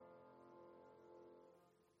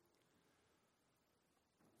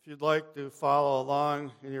If you'd like to follow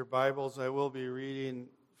along in your Bibles, I will be reading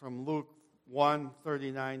from Luke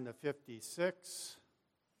 1:39 to 56.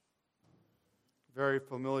 Very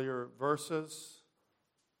familiar verses.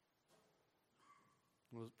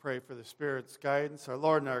 We'll pray for the Spirit's guidance. Our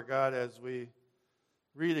Lord and our God, as we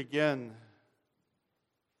read again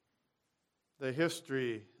the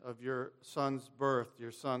history of your Son's birth,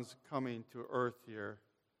 your Son's coming to earth here,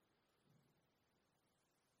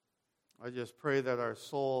 I just pray that our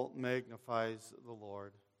soul magnifies the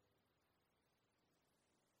Lord.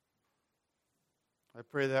 I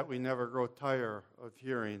pray that we never grow tired of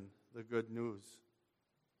hearing the good news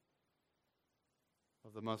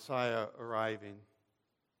of the Messiah arriving.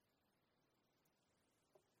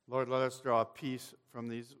 Lord, let us draw peace from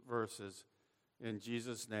these verses. In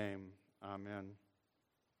Jesus' name, amen.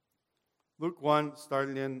 Luke 1,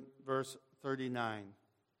 starting in verse 39.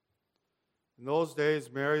 In those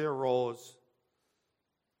days, Mary arose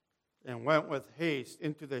and went with haste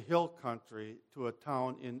into the hill country to a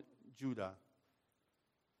town in Judah.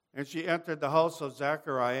 And she entered the house of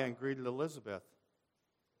Zechariah and greeted Elizabeth.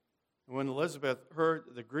 And when Elizabeth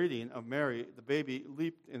heard the greeting of Mary, the baby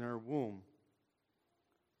leaped in her womb.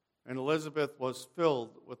 And Elizabeth was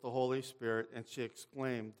filled with the Holy Spirit, and she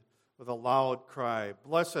exclaimed with a loud cry,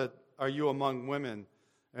 "Blessed are you among women,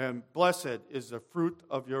 and blessed is the fruit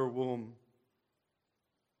of your womb.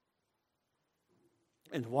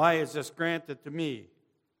 And why is this granted to me,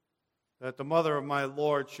 that the mother of my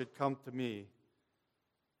Lord should come to me?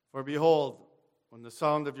 For behold, when the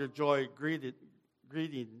sound of your joy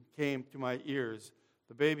greeting came to my ears,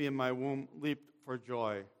 the baby in my womb leaped for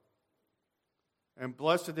joy. And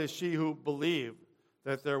blessed is she who believed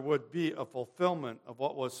that there would be a fulfillment of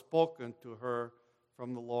what was spoken to her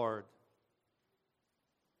from the Lord."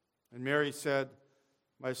 And Mary said,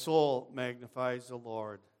 "My soul magnifies the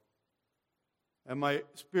Lord, and my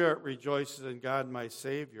spirit rejoices in God my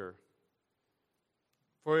Savior.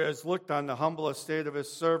 For he has looked on the humble estate of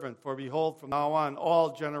his servant. For behold, from now on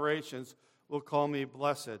all generations will call me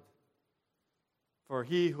blessed. For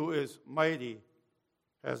he who is mighty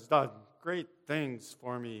has done great things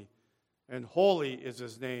for me, and holy is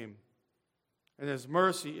his name. And his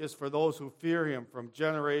mercy is for those who fear him from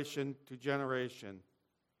generation to generation.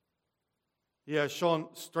 He has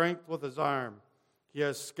shown strength with his arm. He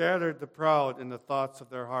has scattered the proud in the thoughts of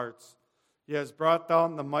their hearts. He has brought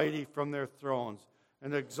down the mighty from their thrones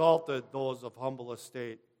and exalted those of humble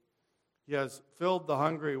estate. He has filled the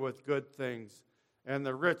hungry with good things, and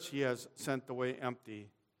the rich he has sent away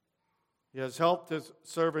empty. He has helped his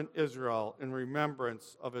servant Israel in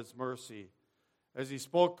remembrance of his mercy, as he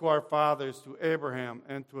spoke to our fathers, to Abraham,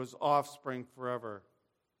 and to his offspring forever."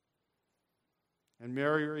 And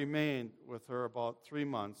Mary remained with her about 3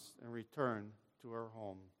 months and returned to her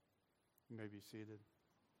home. You may be seated.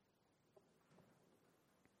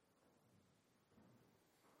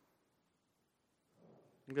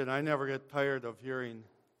 Again, I never get tired of hearing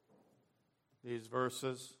these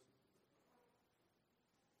verses.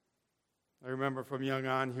 I remember from young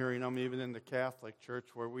on hearing them even in the Catholic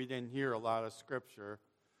Church, where we didn't hear a lot of Scripture,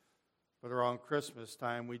 but around Christmas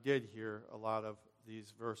time we did hear a lot of these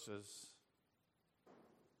verses.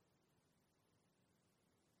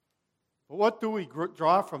 But what do we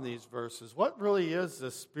draw from these verses? What really is the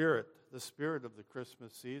spirit of the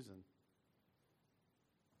Christmas season?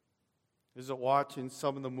 Is it watching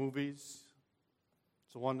some of the movies?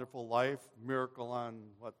 It's a Wonderful Life, Miracle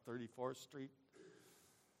on, 34th Street?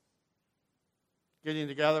 Getting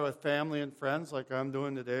together with family and friends like I'm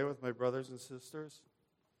doing today with my brothers and sisters?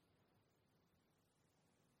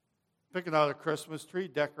 Picking out a Christmas tree,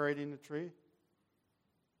 decorating the tree?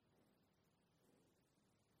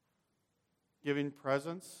 Giving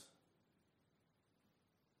presents?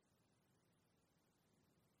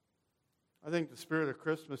 I think the spirit of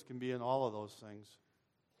Christmas can be in all of those things.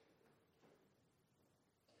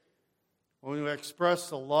 When we express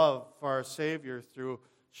the love for our Savior through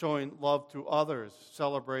showing love to others,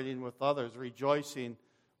 celebrating with others, rejoicing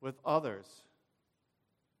with others.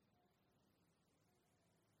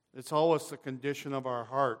 It's always the condition of our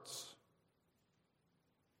hearts.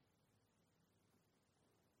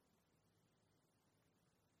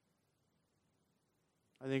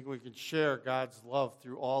 I think we can share God's love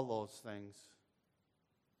through all those things.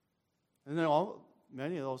 And then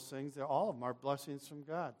many of those things, all of them are blessings from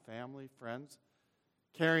God. Family, friends,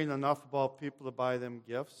 caring enough about people to buy them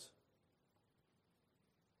gifts.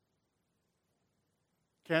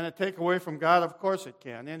 Can it take away from God? Of course it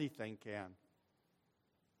can. Anything can.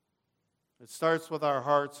 It starts with our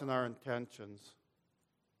hearts and our intentions.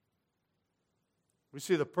 We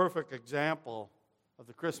see the perfect example of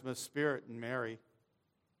the Christmas spirit in Mary.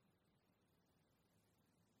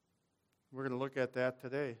 We're going to look at that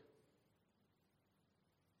today.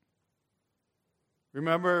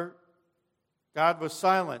 Remember, God was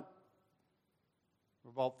silent for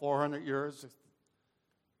about 400 years,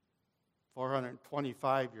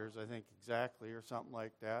 425 years, I think exactly, or something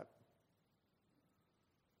like that.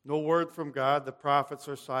 No word from God. The prophets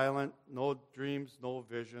are silent. No dreams, no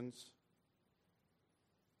visions.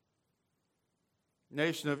 The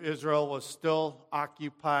nation of Israel was still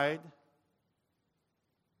occupied.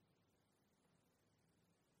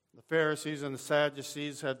 The Pharisees and the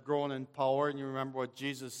Sadducees had grown in power, and you remember what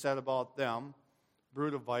Jesus said about them.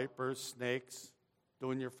 Brood of vipers, snakes,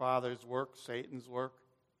 doing your father's work, Satan's work.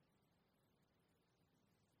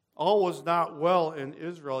 All was not well in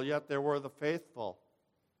Israel, yet there were the faithful.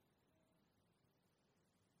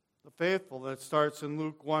 The faithful, that starts in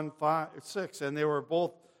Luke 1:6, and they were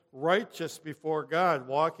both righteous before God,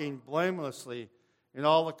 walking blamelessly in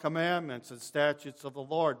all the commandments and statutes of the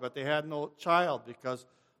Lord. But they had no child because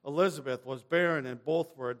Elizabeth was barren and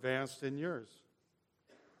both were advanced in years.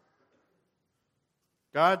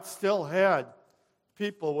 God still had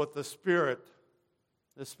people with the Spirit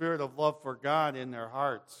of love for God in their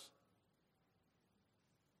hearts.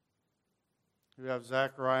 You have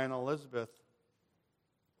Zechariah and Elizabeth.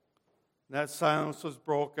 And that silence was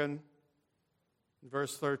broken. In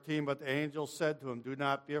verse 13, but the angel said to him, do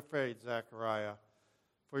not be afraid, Zechariah,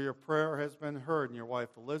 for your prayer has been heard, and your wife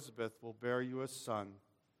Elizabeth will bear you a son,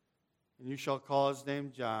 and you shall call his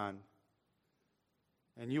name John.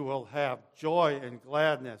 And you will have joy and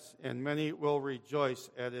gladness, and many will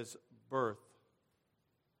rejoice at his birth.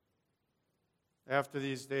 After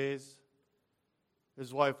these days,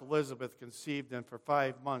 his wife Elizabeth conceived, and for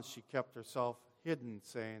 5 months she kept herself hidden,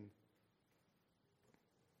 saying,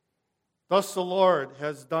 thus the Lord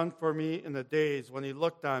has done for me in the days when he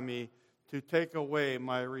looked on me to take away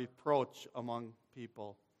my reproach among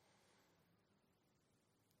people.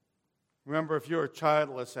 Remember, if you were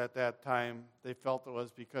childless at that time, they felt it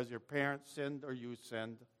was because your parents sinned or you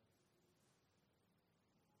sinned.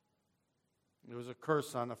 It was a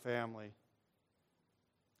curse on the family.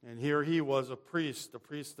 And here he was a priest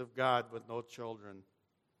of God with no children.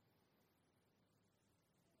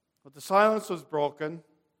 But the silence was broken.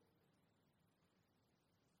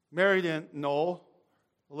 Mary didn't know.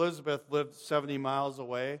 Elizabeth lived 70 miles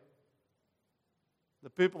away. The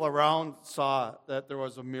people around saw that there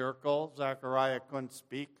was a miracle. Zechariah couldn't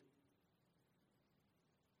speak.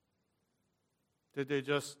 Did they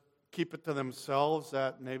just keep it to themselves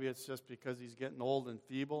that maybe it's just because he's getting old and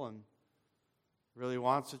feeble and really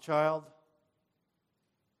wants a child?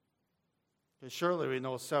 Because surely we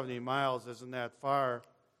know 70 miles isn't that far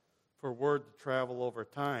for word to travel over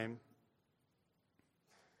time.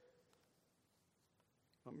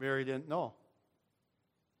 But Mary didn't know.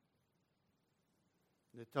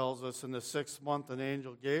 It tells us in the 6th month, an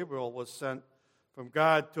angel Gabriel was sent from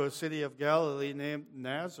God to a city of Galilee named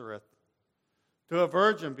Nazareth, to a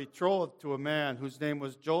virgin betrothed to a man whose name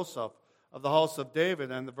was Joseph, of the house of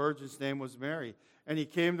David, and the virgin's name was Mary. And he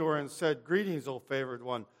came to her and said, greetings, O favored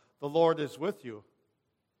one, the Lord is with you.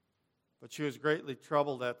 But she was greatly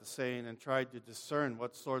troubled at the saying and tried to discern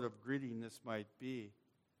what sort of greeting this might be.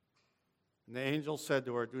 And the angel said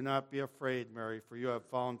to her, do not be afraid, Mary, for you have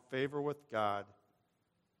found favor with God.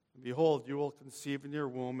 And behold, you will conceive in your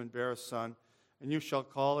womb and bear a son, and you shall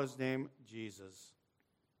call his name Jesus.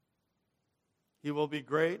 He will be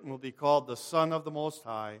great and will be called the Son of the Most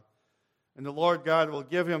High. And the Lord God will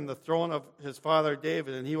give him the throne of his father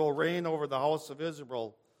David, and he will reign over the house of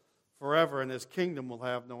Israel forever, and his kingdom will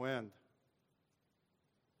have no end.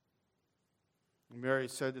 And Mary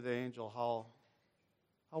said to the angel,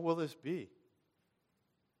 How will this be,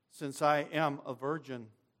 since I am a virgin?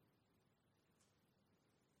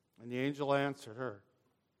 And the angel answered her,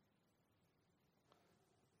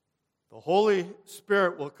 the Holy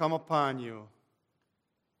Spirit will come upon you,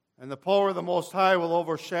 and the power of the Most High will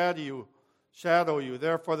overshadow you.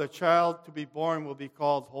 Therefore the child to be born will be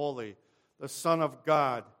called Holy, the Son of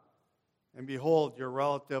God. And behold, your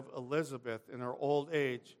relative Elizabeth, in her old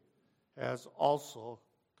age, has also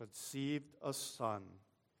conceived a son.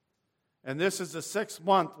 And this is the 6th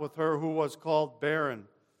month with her who was called barren,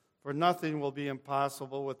 for nothing will be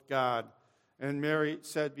impossible with God. And Mary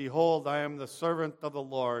said, behold, I am the servant of the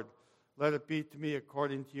Lord. Let it be to me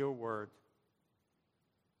according to your word.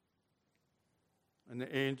 And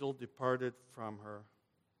the angel departed from her.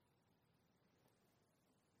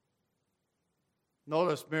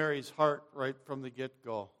 Notice Mary's heart right from the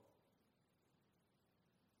get-go.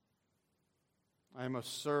 I am a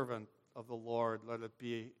servant of the Lord. Let it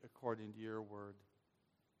be according to your word.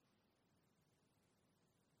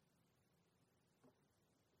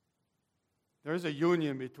 There's a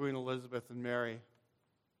union between Elizabeth and Mary.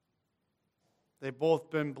 They've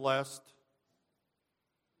both been blessed.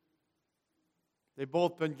 They've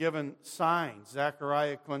both been given signs.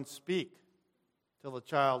 Zechariah couldn't speak till the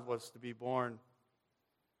child was to be born.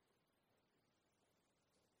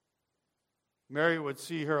 Mary would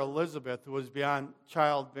see her Elizabeth, who was beyond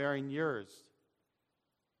childbearing years,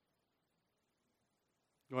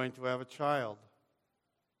 going to have a child.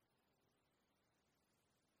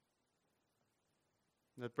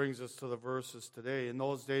 That brings us to the verses today. In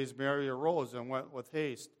those days, Mary arose and went with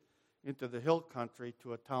haste into the hill country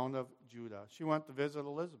to a town of Judah. She went to visit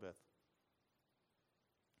Elizabeth.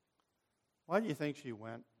 Why do you think she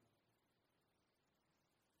went?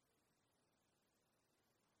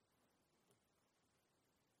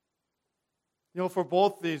 You know, for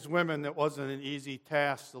both these women, it wasn't an easy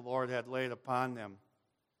task the Lord had laid upon them.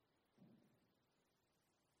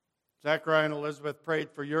 Zechariah and Elizabeth prayed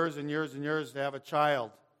for years and years and years to have a child.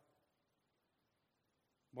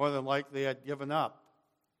 More than likely, they had given up.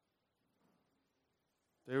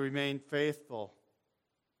 They remained faithful.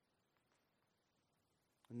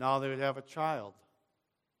 And now they would have a child.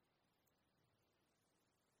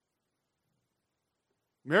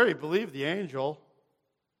 Mary believed the angel.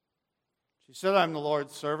 She said, I'm the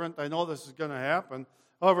Lord's servant. I know this is going to happen.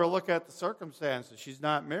 However, look at the circumstances. She's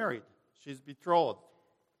not married. She's betrothed.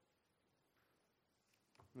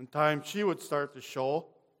 In time, she would start to show.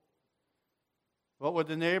 What would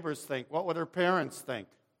the neighbors think? What would her parents think?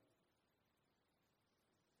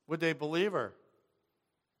 Would they believe her?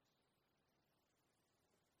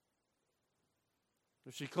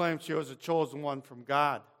 If she claimed she was a chosen one from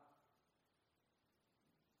God.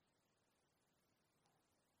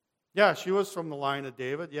 Yeah, she was from the line of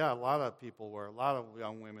David. Yeah, a lot of people were. A lot of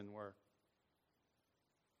young women were.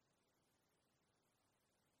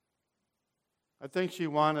 I think she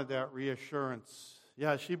wanted that reassurance.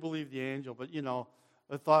 Yeah, she believed the angel, but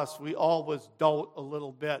with us, we always doubt a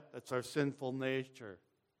little bit. That's our sinful nature.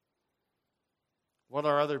 What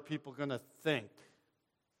are other people going to think?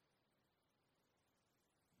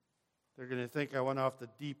 They're going to think I went off the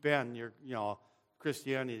deep end.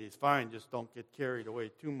 Christianity is fine, just don't get carried away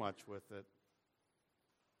too much with it.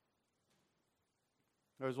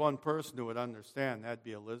 There's one person who would understand, that'd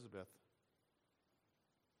be Elizabeth.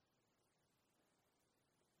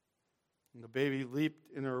 And the baby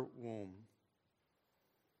leaped in her womb.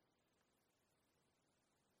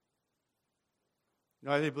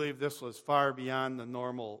 I believe this was far beyond the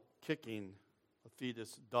normal kicking a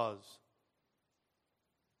fetus does.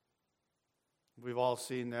 We've all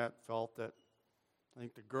seen that, felt that. I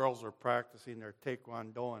think the girls are practicing their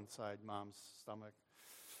taekwondo inside mom's stomach.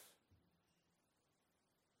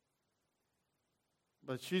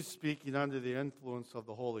 But she's speaking under the influence of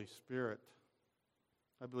the Holy Spirit.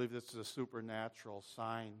 I believe this is a supernatural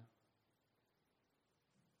sign.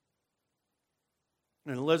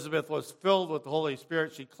 And Elizabeth was filled with the Holy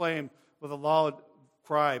Spirit. She claimed with a loud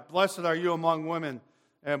cry, "Blessed are you among women,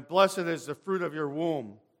 and blessed is the fruit of your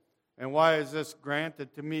womb. And why is this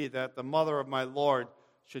granted to me, that the mother of my Lord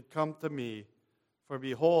should come to me? For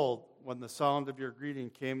behold, when the sound of your greeting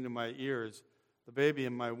came to my ears, the baby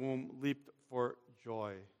in my womb leaped for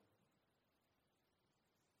joy."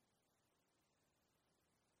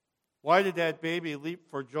 Why did that baby leap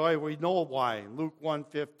for joy? We know why. Luke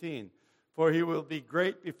 1:15. For he will be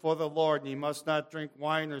great before the Lord, and he must not drink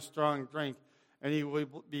wine or strong drink, and he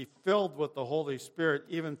will be filled with the Holy Spirit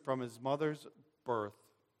even from his mother's birth.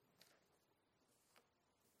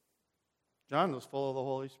 John was full of the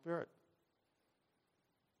Holy Spirit.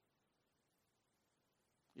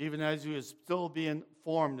 Even as he was still being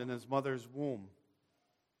formed in his mother's womb.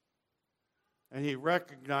 And he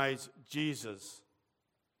recognized Jesus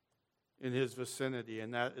in his vicinity,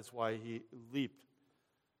 and that is why he leaped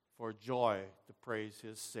for joy to praise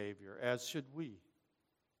his Savior, as should we.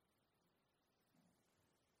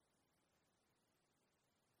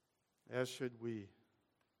 As should we.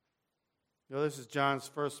 This is John's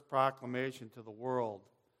first proclamation to the world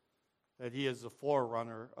that he is the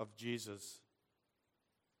forerunner of Jesus.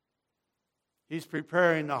 He's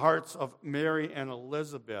preparing the hearts of Mary and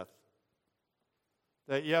Elizabeth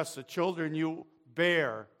that, yes, the children you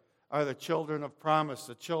bear are the children of promise,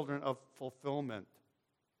 the children of fulfillment.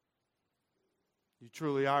 You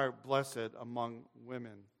truly are blessed among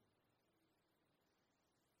women.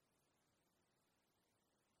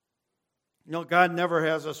 God never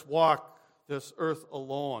has us walk this earth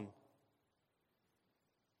alone.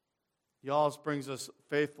 He always brings us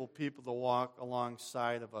faithful people to walk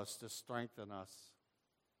alongside of us, to strengthen us,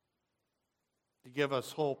 to give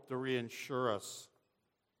us hope, to reassure us.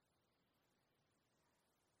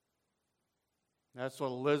 That's what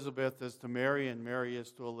Elizabeth is to Mary, and Mary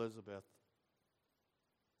is to Elizabeth.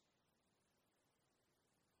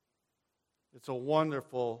 It's a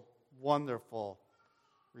wonderful, wonderful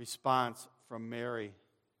response from Mary.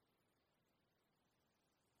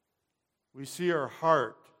 We see her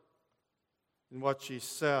heart in what she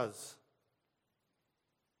says.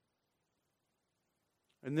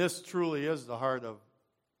 And this truly is the heart of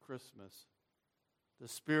Christmas, the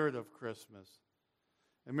spirit of Christmas.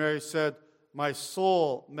 And Mary said, "My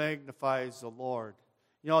soul magnifies the Lord."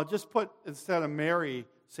 Just put, instead of Mary,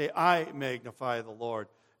 say, "I magnify the Lord.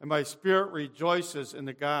 And my spirit rejoices in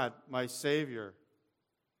the God, my Savior.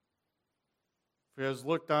 For he has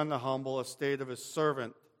looked on the humble estate of his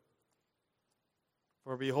servant.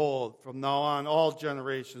 For behold, from now on all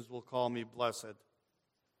generations will call me blessed.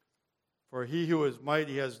 For he who is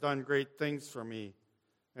mighty has done great things for me,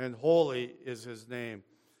 and holy is his name.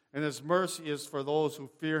 And his mercy is for those who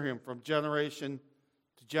fear him from generation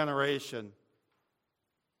to generation.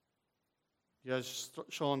 He has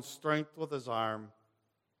shown strength with his arm.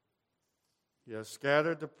 He has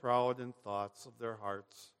scattered the proud in thoughts of their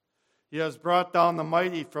hearts. He has brought down the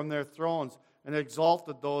mighty from their thrones and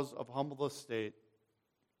exalted those of humble estate.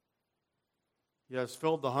 He has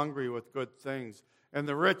filled the hungry with good things, and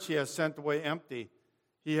the rich he has sent away empty.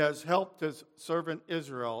 He has helped his servant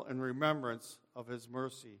Israel in remembrance of his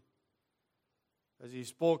mercy, as he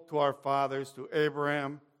spoke to our fathers, to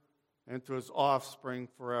Abraham, and to his offspring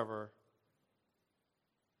forever.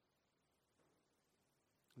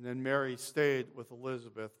 And then Mary stayed with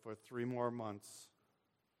Elizabeth for 3 more months.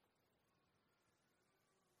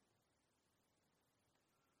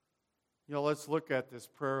 Let's look at this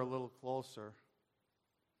prayer a little closer.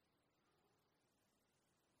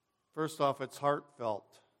 First off, it's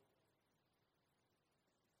heartfelt.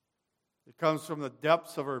 It comes from the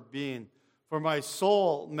depths of her being. For my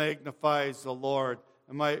soul magnifies the Lord,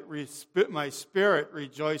 and my spirit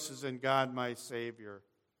rejoices in God my Savior.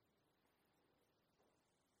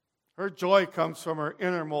 Her joy comes from her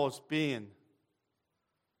innermost being.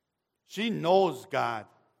 She knows God.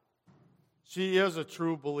 She is a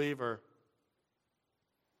true believer.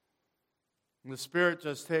 And the Spirit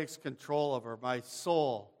just takes control of her. My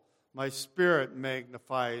soul, my spirit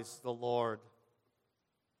magnifies the Lord.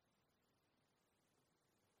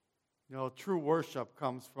 True worship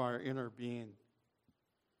comes from our inner being.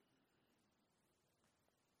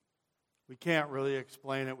 We can't really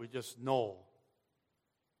explain it. We just know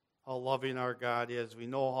how loving our God is. We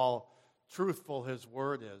know how truthful his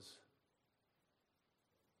word is.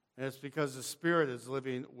 And it's because the Spirit is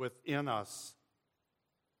living within us.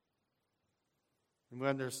 And we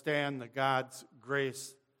understand that God's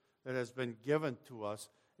grace that has been given to us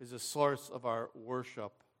is a source of our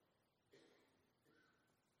worship.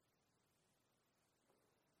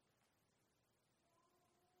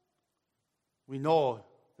 We know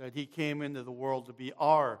that he came into the world to be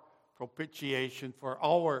our propitiation for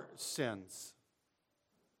our sins.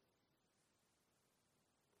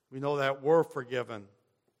 We know that we're forgiven.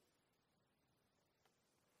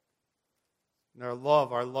 And our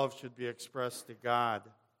love should be expressed to God.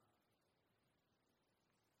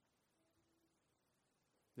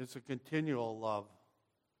 It's a continual love.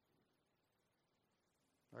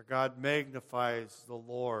 Our God magnifies the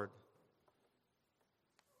Lord.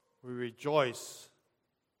 We rejoice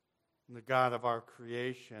in the God of our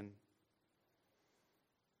creation.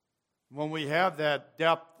 When we have that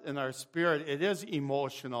depth in our spirit, it is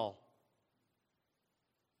emotional.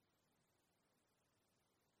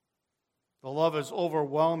 The love is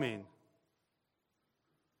overwhelming.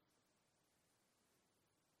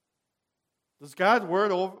 Does God's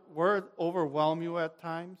word overwhelm you at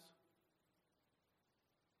times?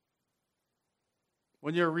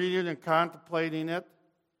 When you're reading and contemplating it?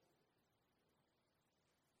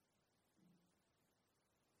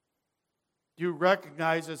 Do you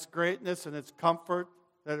recognize its greatness and its comfort,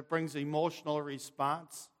 that it brings emotional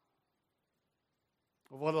response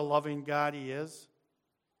of what a loving God he is?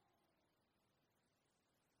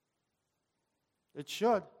 It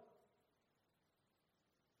should.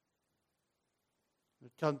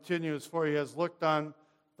 It continues, for he has looked on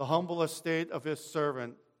the humble estate of his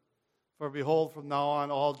servant. For behold, from now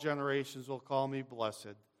on all generations will call me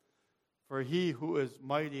blessed. For he who is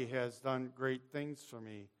mighty has done great things for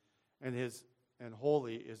me, and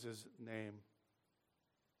holy is his name.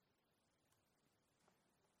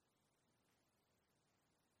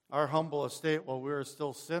 Our humble estate while we were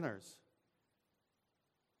still sinners.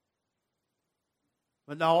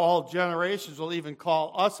 But now all generations will even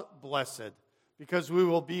call us blessed, because we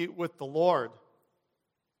will be with the Lord.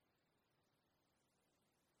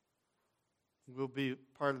 We'll be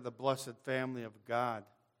part of the blessed family of God.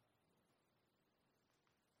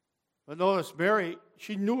 But notice Mary,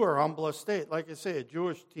 she knew her humble estate. Like I say, a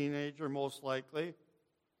Jewish teenager most likely.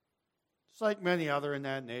 Just like many other in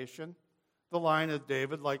that nation. The line of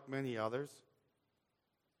David like many others.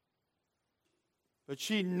 But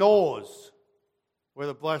she knows where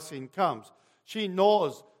the blessing comes. She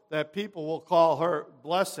knows that people will call her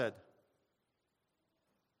blessed.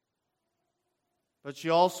 But she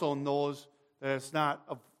also knows that it's not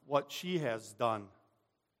of what she has done.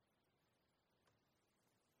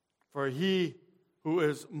 For he who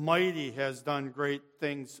is mighty has done great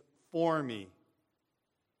things for me.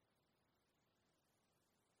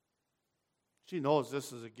 She knows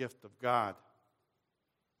this is a gift of God.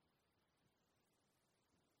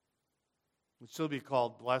 She'll be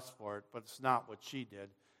called blessed for it, but it's not what she did.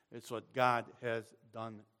 It's what God has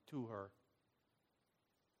done to her.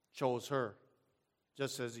 Chose her,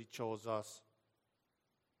 just as he chose us.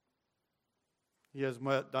 He has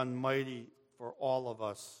done mighty for all of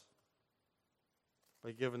us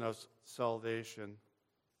by giving us salvation.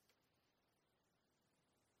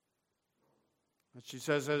 And she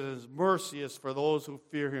says that his mercy is for those who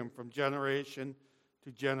fear him from generation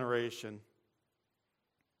to generation.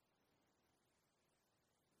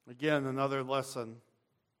 Again, another lesson.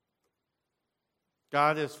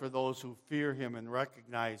 God is for those who fear him and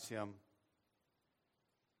recognize him,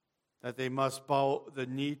 that they must bow the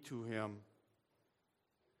knee to him.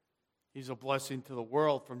 He's a blessing to the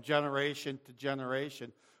world from generation to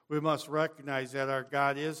generation. We must recognize that our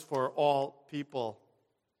God is for all people.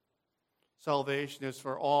 Salvation is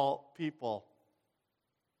for all people.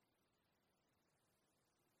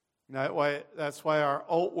 That's why our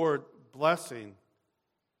outward blessing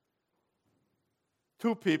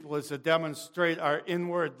to people is to demonstrate our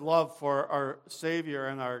inward love for our Savior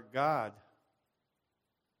and our God.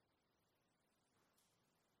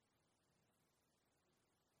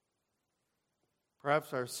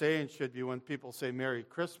 Perhaps our saying should be when people say Merry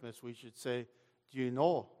Christmas, we should say, do you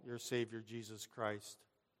know your Savior, Jesus Christ?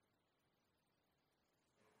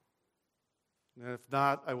 And if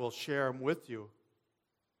not, I will share him with you.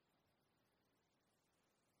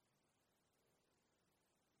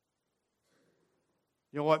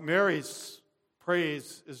 You know what? Mary's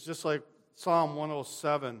praise is just like Psalm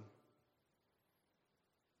 107.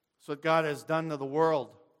 It's what God has done to the world.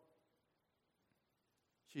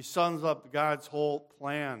 She sums up God's whole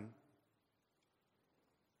plan.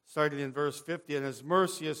 Starting in verse 50, and his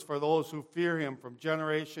mercy is for those who fear him from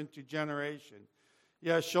generation to generation. He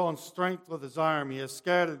has shown strength with his arm. He has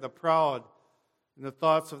scattered the proud in the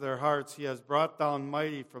thoughts of their hearts. He has brought down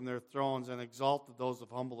mighty from their thrones and exalted those of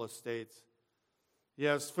humble estates. He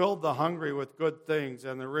has filled the hungry with good things,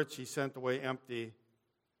 and the rich he sent away empty.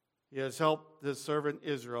 He has helped his servant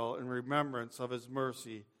Israel in remembrance of his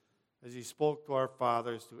mercy, as he spoke to our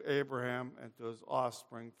fathers, to Abraham, and to his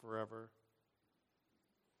offspring forever.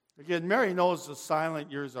 Again, Mary knows the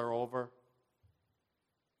silent years are over.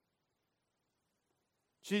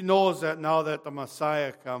 She knows that now that the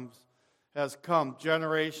Messiah has come,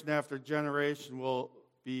 generation after generation will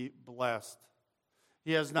be blessed.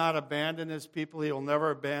 He has not abandoned his people. He will never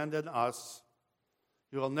abandon us.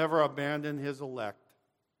 He will never abandon his elect.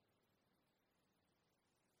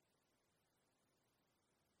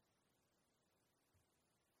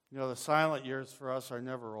 You know, the silent years for us are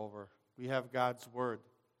never over. We have God's Word.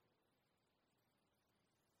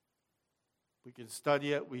 We can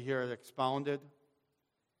study it. We hear it expounded.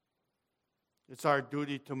 It's our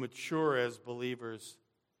duty to mature as believers,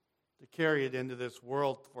 to carry it into this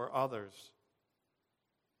world for others.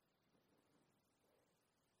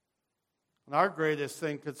 And our greatest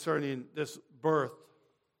thing concerning this birth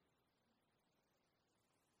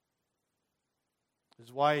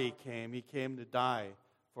is why he came. He came to die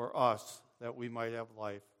for us that we might have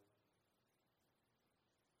life.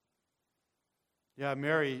 Yeah,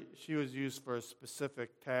 Mary, she was used for a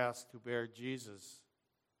specific task to bear Jesus.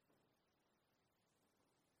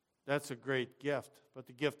 That's a great gift, but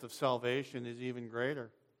the gift of salvation is even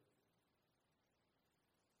greater.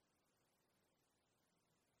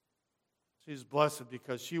 She's blessed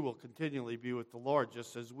because she will continually be with the Lord,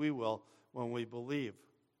 just as we will when we believe.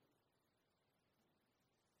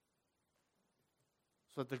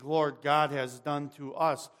 So that the Lord God has done to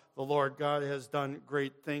us, the Lord God has done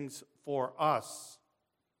great things for us.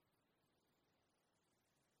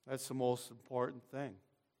 That's the most important thing.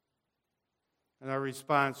 And our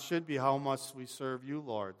response should be, how must we serve you,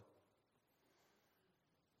 Lord?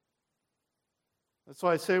 That's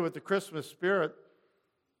why I say with the Christmas spirit,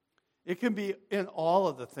 it can be in all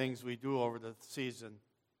of the things we do over the season.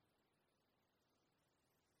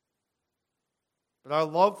 But our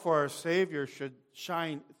love for our Savior should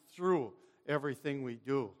shine through everything we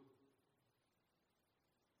do.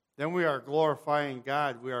 Then we are glorifying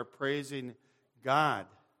God. We are praising God.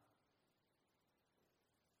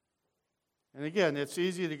 And again, it's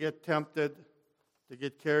easy to get tempted, to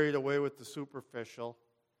get carried away with the superficial.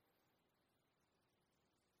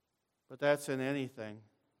 But that's in anything.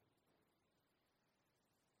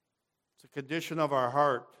 It's a condition of our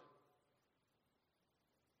heart.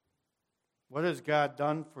 What has God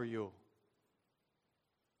done for you?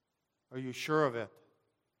 Are you sure of it?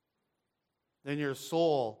 Then your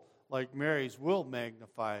soul, like Mary's, will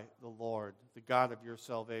magnify the Lord, the God of your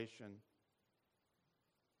salvation.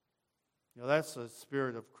 You know, that's the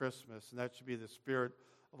spirit of Christmas, and that should be the spirit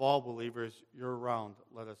of all believers year-round.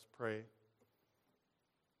 Let us pray.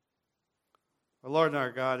 Our Lord and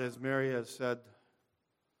our God, as Mary has said,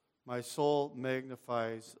 my soul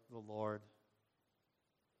magnifies the Lord.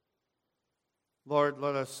 Lord,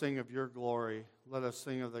 let us sing of your glory. Let us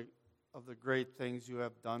sing of the great things you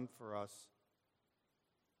have done for us.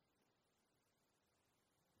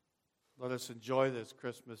 Let us enjoy this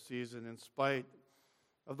Christmas season in spite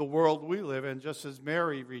of the world we live in, just as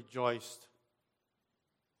Mary rejoiced,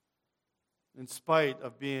 in spite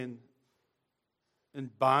of being in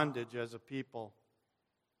bondage as a people,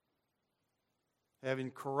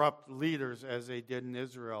 having corrupt leaders as they did in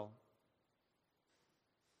Israel.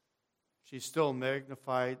 She still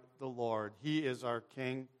magnified the Lord. He is our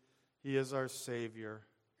King. He is our Savior.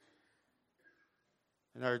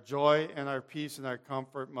 And our joy and our peace and our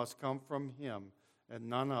comfort must come from Him and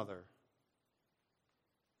none other.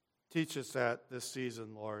 Teach us that this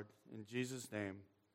season, Lord. In Jesus' name.